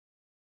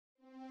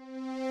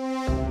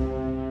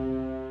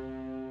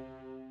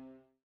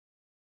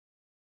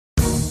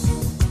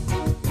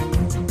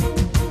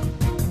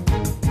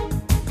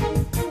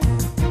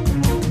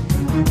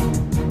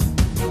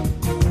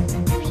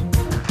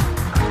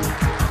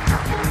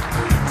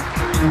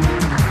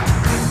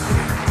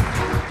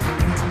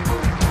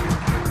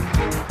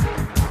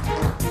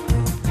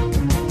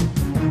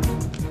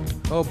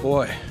Oh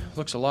boy,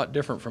 looks a lot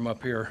different from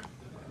up here.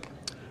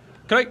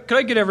 Could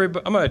I get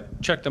everybody, I'm going to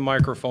check the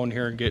microphone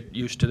here and get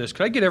used to this.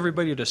 Could I get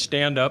everybody to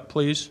stand up,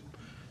 please?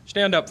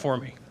 Stand up for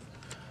me.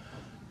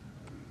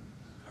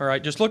 All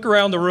right, just look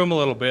around the room a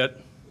little bit.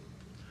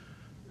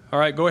 All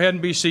right, go ahead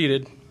and be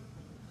seated.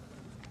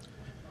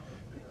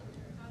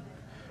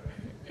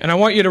 And I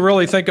want you to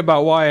really think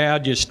about why I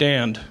had you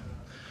stand.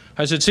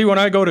 I said, see, when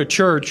I go to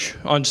church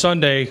on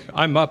Sunday,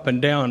 I'm up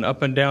and down.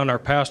 Our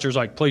pastor's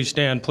like, please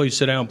stand, please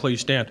sit down, please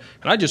stand.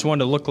 And I just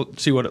wanted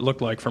to see what it looked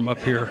like from up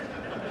here.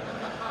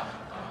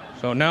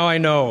 So now I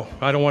know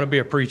I don't want to be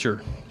a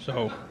preacher.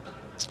 So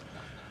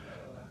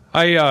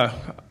I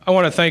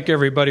want to thank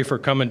everybody for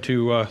coming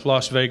to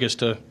Las Vegas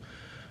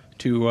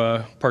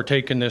to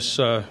partake in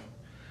this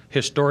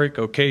historic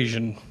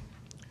occasion.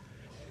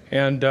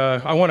 And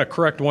I want to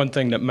correct one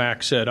thing that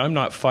Max said. I'm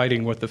not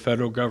fighting with the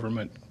federal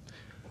government.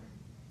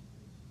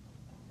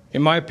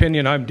 In my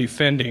opinion, I'm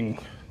defending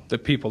the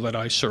people that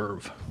I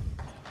serve.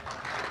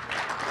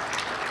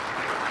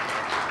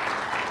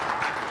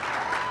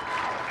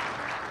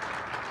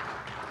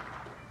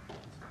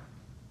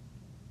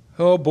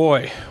 Oh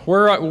boy,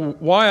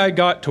 why I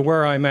got to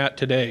where I'm at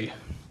today.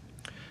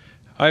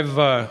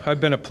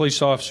 I've been a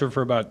police officer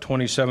for about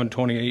 27,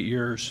 28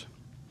 years.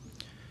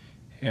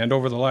 And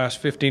over the last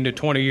 15 to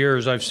 20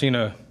 years, I've seen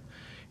an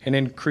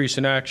increase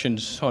in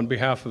actions on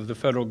behalf of the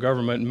federal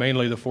government,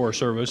 mainly the Forest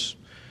Service,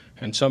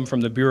 and some from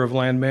the Bureau of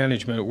Land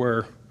Management,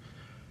 where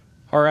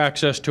our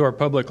access to our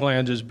public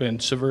lands has been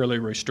severely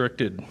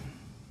restricted.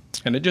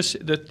 And this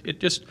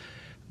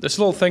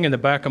little thing in the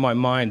back of my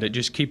mind that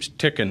just keeps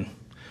ticking.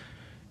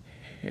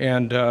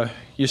 And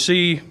you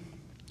see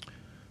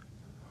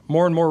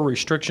more and more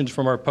restrictions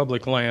from our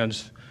public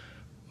lands.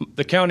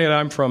 The county that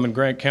I'm from in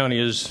Grant County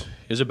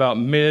is about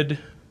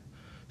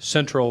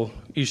mid-central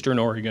eastern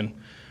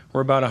Oregon.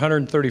 We're about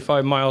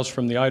 135 miles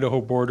from the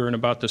Idaho border and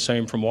about the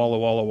same from Walla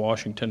Walla,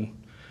 Washington.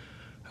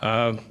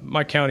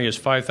 My county is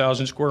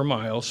 5,000 square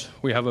miles.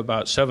 We have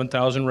about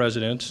 7,000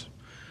 residents,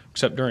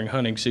 except during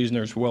hunting season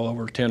there's well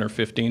over 10 or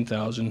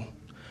 15,000.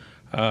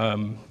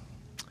 Our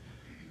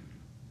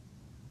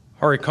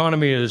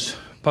economy is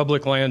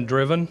public land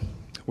driven.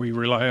 We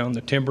rely on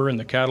the timber and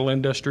the cattle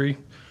industry.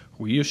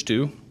 We used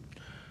to.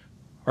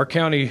 Our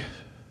county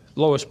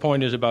lowest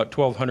point is about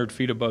 1,200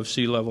 feet above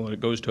sea level, and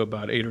it goes to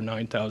about 8,000 or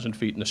 9,000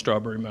 feet in the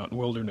Strawberry Mountain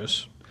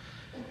Wilderness.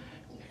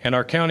 And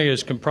our county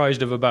is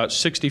comprised of about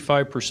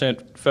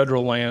 65%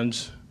 federal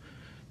lands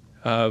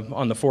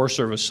on the Forest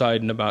Service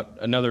side and about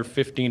another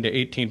 15 to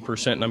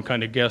 18%, and I'm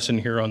kind of guessing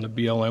here on the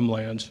BLM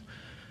lands.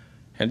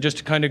 And just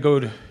to kind of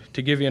go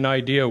to give you an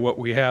idea of what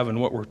we have and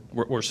what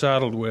we're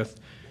saddled with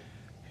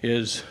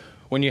is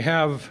when you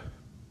have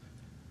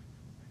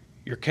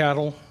your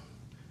cattle,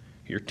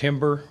 your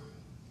timber,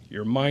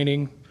 your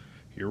mining,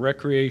 your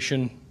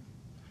recreation,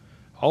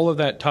 all of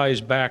that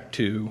ties back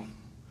to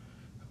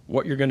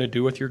what you're going to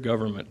do with your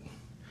government,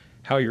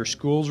 how your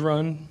schools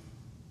run,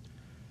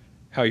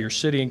 how your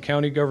city and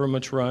county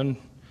governments run,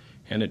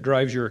 and it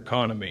drives your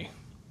economy.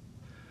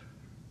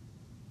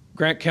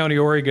 Grant County,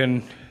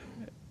 Oregon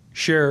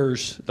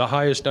shares the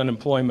highest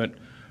unemployment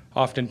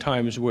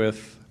oftentimes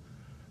with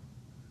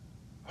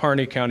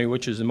Harney County,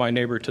 which is my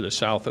neighbor to the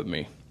south of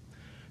me.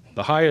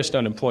 The highest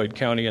unemployed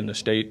county in the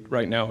state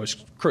right now is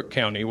Crook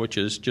County, which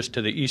is just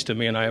to the east of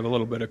me, and I have a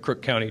little bit of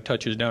Crook County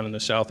touches down in the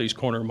southeast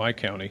corner of my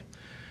county.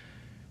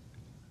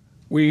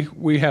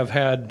 We have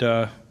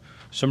had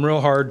some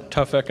real hard,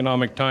 tough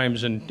economic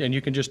times, and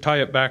you can just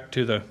tie it back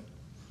to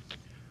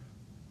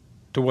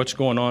what's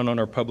going on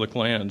our public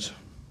lands.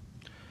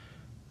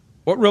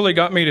 What really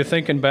got me to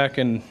thinking back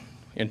in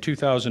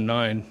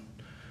 2009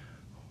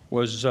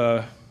 was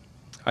I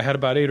had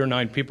about 8 or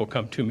 9 people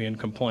come to me and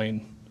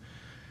complain.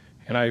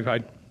 And I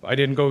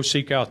didn't go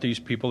seek out these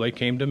people, they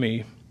came to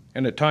me.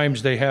 And at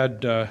times they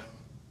had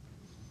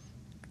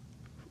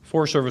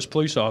Forest Service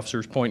police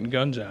officers pointing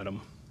guns at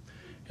them.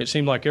 It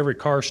seemed like every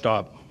car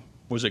stop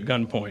was at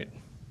gunpoint.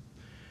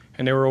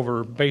 And they were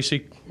over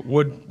basic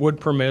wood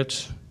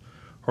permits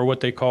or what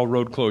they call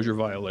road closure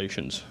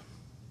violations.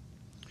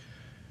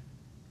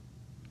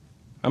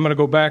 I'm going to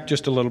go back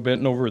just a little bit,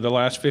 and over the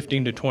last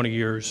 15 to 20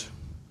 years,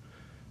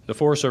 the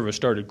Forest Service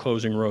started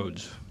closing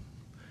roads.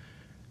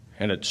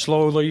 And it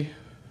slowly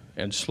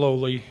and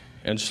slowly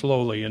and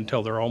slowly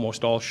until they're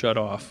almost all shut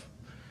off.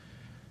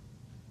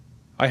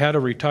 I had a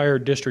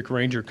retired district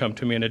ranger come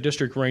to me, and a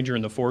district ranger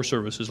in the Forest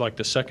Service is like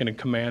the second in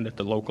command at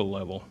the local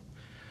level.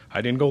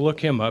 I didn't go look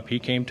him up. He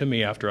came to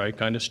me after I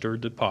kind of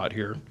stirred the pot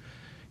here,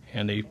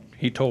 and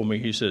he told me,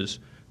 he says,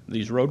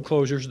 these road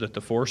closures that the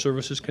Forest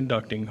Service is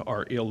conducting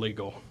are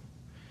illegal.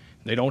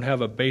 They don't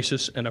have a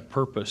basis and a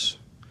purpose.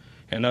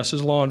 And us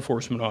as law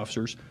enforcement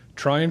officers,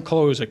 try and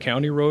close a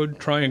county road,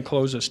 try and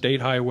close a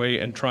state highway,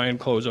 and try and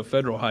close a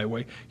federal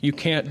highway. You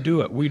can't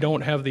do it. We don't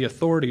have the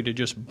authority to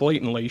just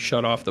blatantly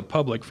shut off the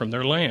public from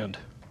their land.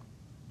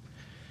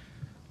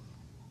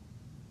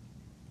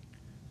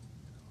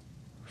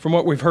 From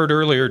what we've heard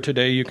earlier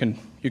today, you can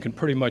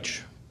pretty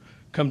much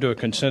come to a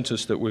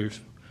consensus that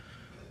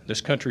this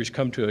country's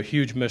come to a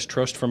huge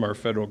mistrust from our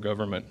federal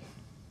government.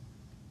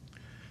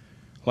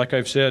 Like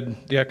I've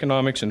said, the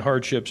economics and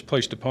hardships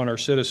placed upon our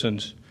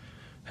citizens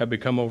have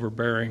become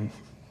overbearing.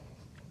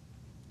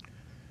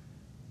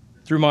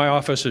 Through my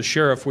office as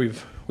sheriff,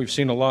 we've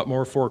seen a lot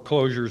more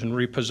foreclosures and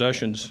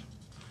repossessions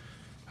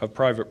of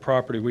private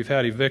property. We've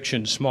had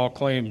evictions, small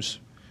claims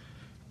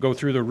go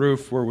through the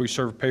roof where we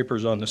serve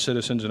papers on the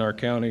citizens in our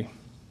county.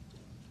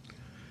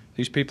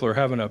 These people are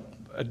having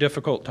a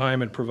difficult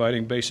time in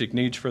providing basic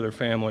needs for their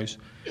families,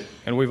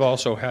 and we've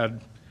also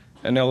had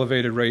an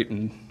elevated rate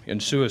in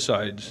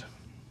suicides.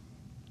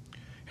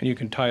 And you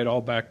can tie it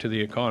all back to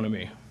the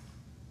economy.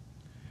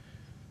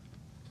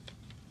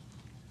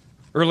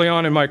 Early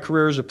on in my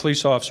career as a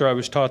police officer, I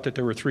was taught that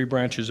there were three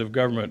branches of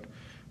government,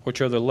 which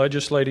are the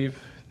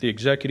legislative, the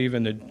executive,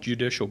 and the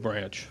judicial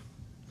branch.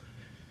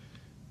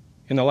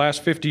 In the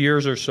last 50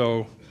 years or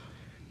so,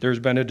 there's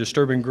been a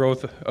disturbing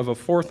growth of a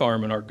fourth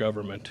arm in our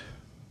government,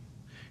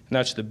 and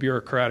that's the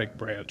bureaucratic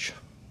branch.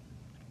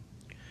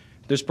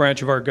 This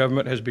branch of our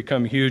government has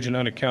become huge and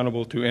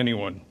unaccountable to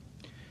anyone.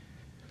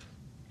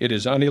 It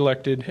is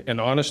unelected, and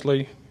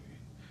honestly,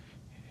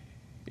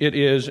 it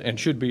is and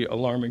should be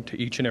alarming to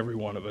each and every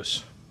one of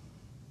us.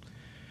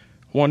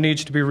 One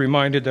needs to be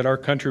reminded that our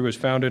country was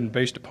founded and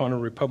based upon a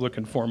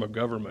Republican form of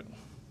government.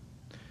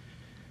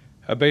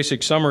 A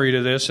basic summary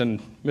to this,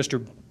 and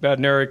Mr.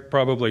 Badnarik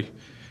probably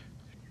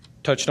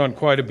touched on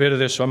quite a bit of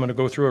this, so I'm going to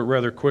go through it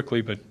rather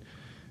quickly, but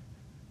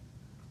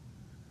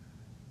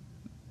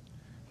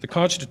the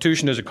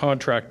Constitution is a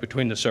contract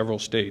between the several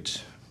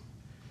states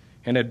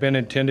and had been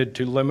intended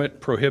to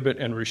limit, prohibit,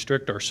 and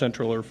restrict our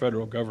central or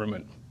federal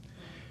government.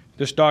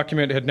 This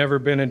document had never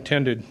been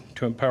intended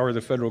to empower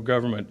the federal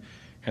government,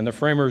 and the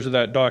framers of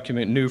that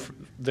document knew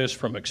this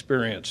from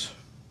experience.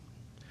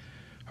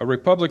 A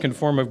Republican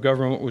form of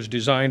government was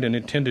designed and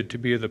intended to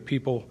be of the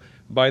people,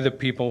 by the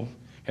people,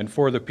 and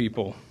for the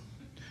people.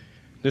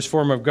 This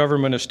form of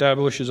government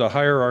establishes a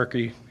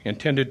hierarchy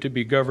intended to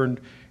be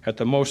governed at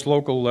the most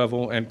local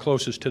level and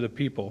closest to the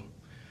people.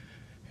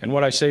 And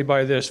what I say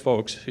by this,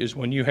 folks, is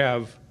when you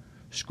have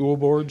school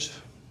boards,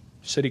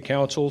 city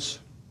councils,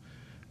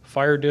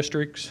 fire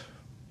districts,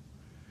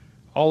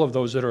 all of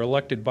those that are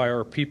elected by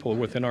our people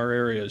within our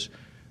areas,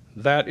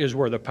 that is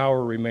where the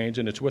power remains,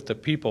 and it's with the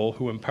people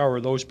who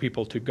empower those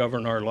people to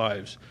govern our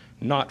lives,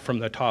 not from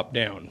the top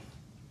down.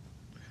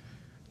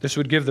 This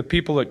would give the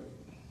people that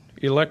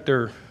elect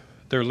their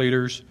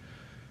leaders,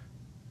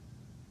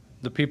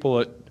 the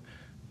people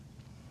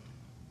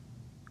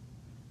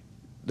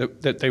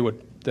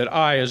that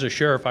I, as a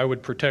sheriff, I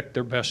would protect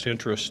their best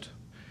interest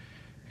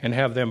and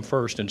have them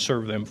first and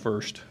serve them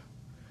first.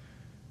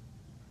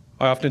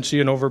 I often see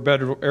an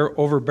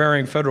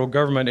overbearing federal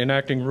government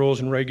enacting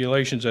rules and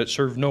regulations that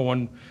serve no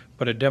one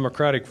but a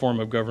democratic form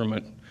of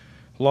government.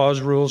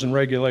 Laws, rules, and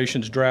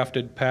regulations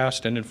drafted,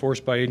 passed, and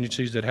enforced by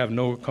agencies that have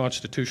no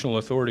constitutional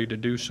authority to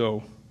do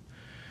so.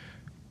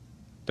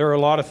 There are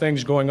a lot of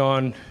things going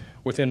on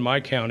within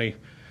my county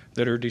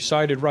that are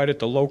decided right at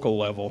the local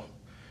level.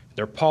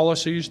 There are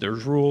policies,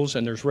 there's rules,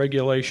 and there's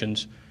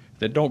regulations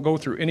that don't go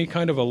through any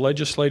kind of a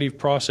legislative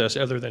process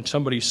other than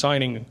somebody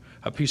signing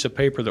a piece of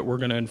paper that we're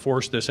going to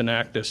enforce this and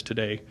enact this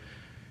today.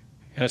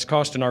 And it's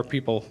costing our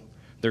people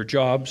their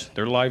jobs,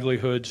 their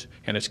livelihoods,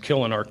 and it's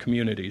killing our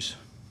communities.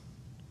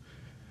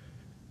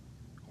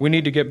 We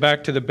need to get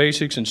back to the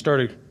basics and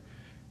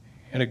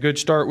a good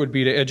start would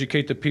be to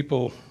educate the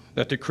people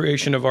that the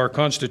creation of our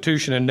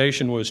Constitution and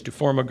nation was to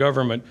form a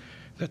government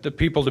that the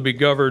people to be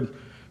governed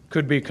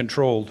could be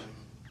controlled.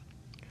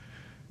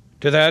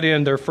 To that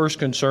end, their first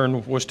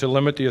concern was to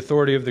limit the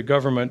authority of the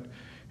government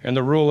and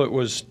the rule it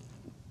was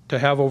to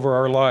have over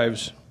our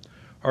lives.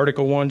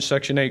 Article 1,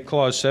 Section 8,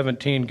 Clause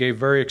 17 gave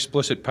very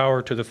explicit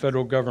power to the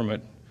federal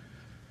government.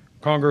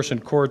 Congress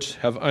and courts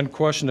have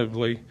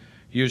unquestionably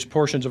used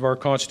portions of our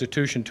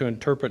Constitution to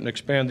interpret and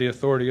expand the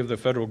authority of the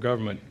federal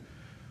government,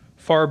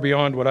 far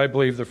beyond what I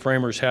believe the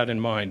framers had in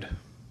mind.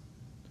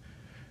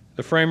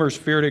 The framers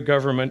feared a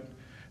government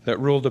that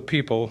ruled the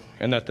people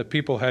and that the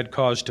people had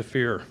cause to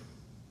fear.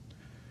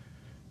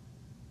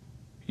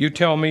 You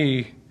tell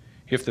me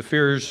if their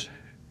fears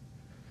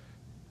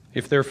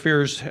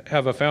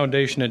have a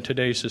foundation in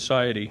today's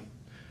society.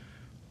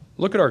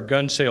 Look at our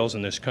gun sales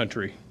in this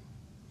country.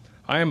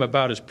 I am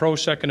about as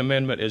pro-Second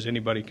Amendment as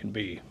anybody can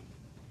be.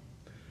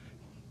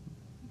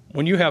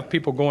 When you have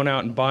people going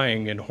out and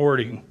buying and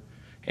hoarding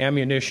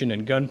ammunition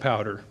and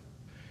gunpowder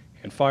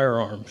and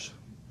firearms,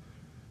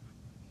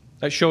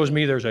 that shows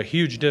me there's a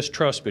huge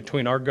distrust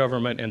between our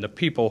government and the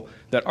people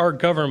that our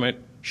government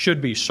should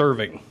be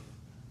serving.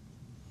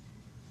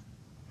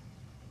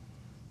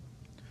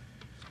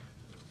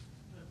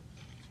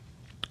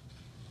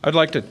 I'd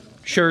like to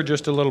share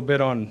just a little bit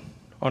on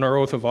our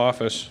oath of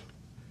office.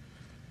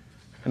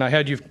 And I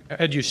had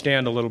you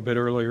stand a little bit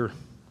earlier.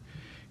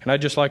 And I'd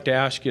just like to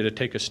ask you to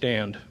take a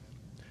stand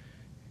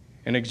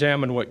and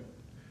examine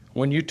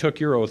when you took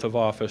your oath of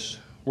office,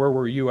 where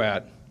were you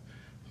at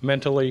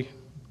mentally,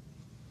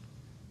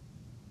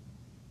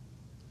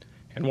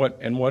 and what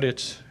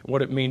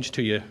it means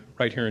to you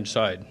right here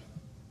inside.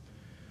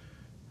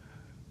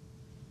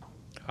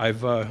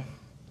 I've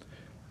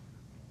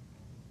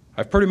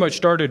I've pretty much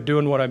started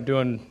doing what I'm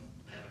doing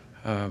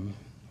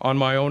on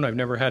my own. I've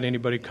never had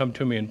anybody come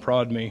to me and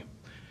prod me.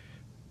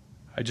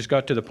 I just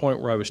got to the point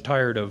where I was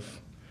tired of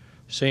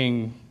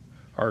seeing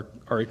our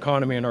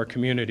economy and our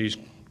communities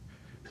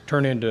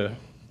turn into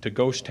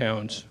ghost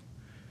towns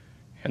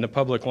and the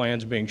public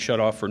lands being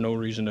shut off for no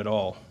reason at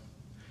all.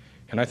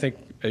 And I think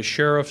as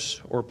sheriffs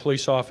or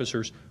police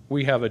officers,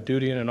 we have a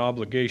duty and an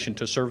obligation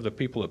to serve the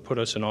people that put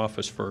us in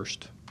office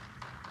first.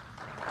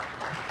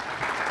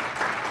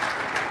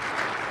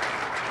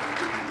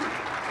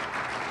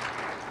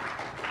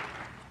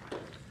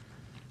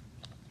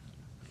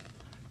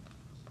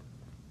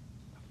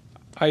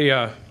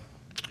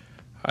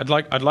 I'd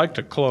like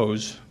to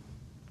close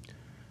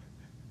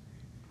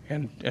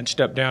and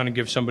step down and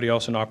give somebody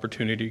else an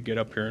opportunity to get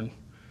up here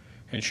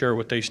and share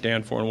what they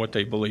stand for and what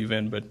they believe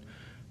in. But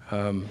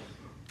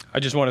I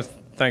just want to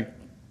thank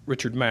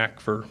Richard Mack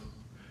for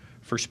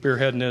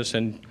spearheading this,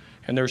 and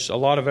there's a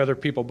lot of other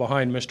people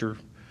behind Mr.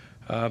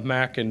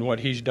 Mack and what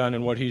he's done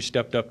and what he's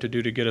stepped up to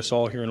do to get us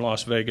all here in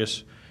Las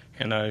Vegas.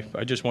 And I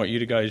just want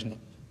you guys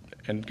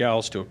and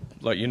gals to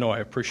let you know I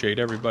appreciate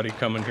everybody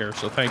coming here,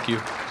 so thank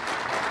you.